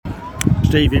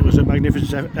Steve, it was a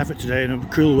magnificent effort today and a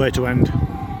cruel way to end.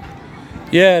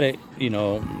 Yeah,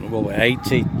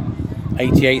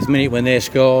 88th minute when they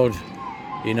scored.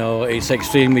 It's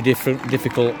extremely difficult. Do you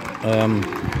want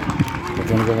to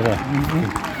go over there?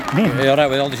 Mm-hmm. Are you all right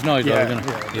with all this noise? Yeah.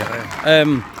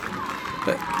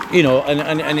 But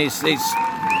and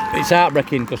it's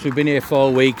heartbreaking because we've been here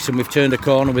 4 weeks and we've turned a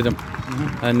corner with them.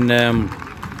 Mm-hmm.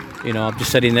 And I've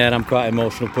just said in there I'm quite an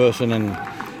emotional person and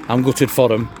I'm gutted for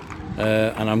them,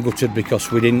 and I'm gutted because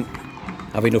we didn't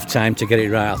have enough time to get it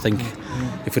right. I think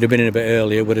if we'd have been in a bit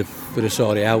earlier, we'd have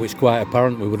sorted it out. It's quite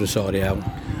apparent we would have sorted it out.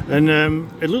 And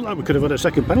it looked like we could have had a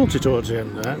second penalty towards the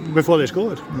end before they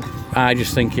scored. I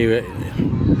just think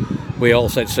we all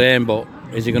said same, but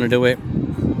is he going to do it?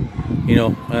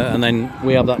 And then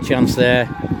we have that chance there,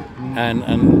 and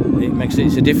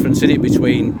it's a difference in it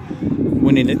between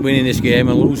winning this game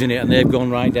and losing it. And they've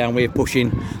gone right down. We're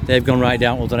pushing. They've gone right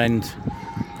down to the other end,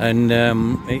 and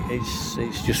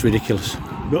it's just ridiculous.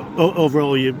 But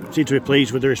overall, you seem to be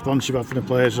pleased with the response you've had from the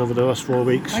players over the last 4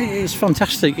 weeks. It's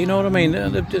fantastic, you know what I mean?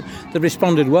 They've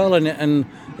responded well, and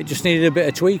it just needed a bit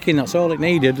of tweaking. That's all it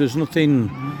needed. There's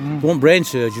nothing. It wasn't brain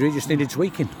surgery. It just needed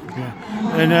tweaking. Yeah.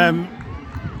 And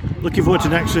looking forward to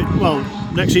next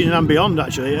season and beyond.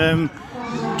 Actually, do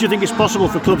you think it's possible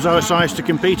for clubs our size to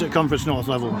compete at Conference North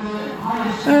level?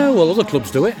 Well, other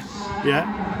clubs do it. Yeah,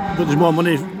 but there's more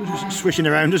money swishing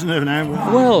around, isn't there now?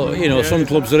 Well, some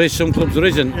clubs there is, some clubs there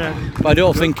isn't. Yeah. But I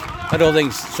don't think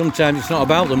sometimes it's not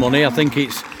about the money. I think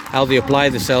it's how they apply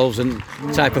themselves and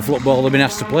the type of football they've been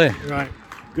asked to play. Right,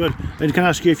 good. And can I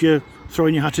ask you if you're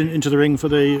throwing your hat into the ring for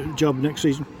the job next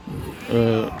season?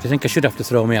 Do you think I should have to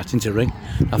throw my hat into the ring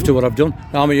after what I've done?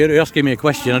 I mean, you're asking me a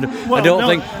question. I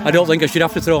don't think I should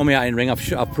have to throw my hat in the ring.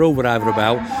 I've proved what I'm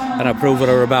about, and I proved what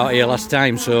I was about here last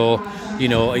time. So,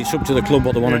 it's up to the club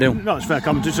what they want to do. No, it's fair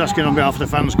comment. Just asking on behalf of the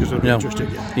fans because they're interested.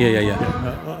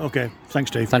 Yeah. Okay, thanks,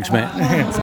 Steve. Thanks, mate.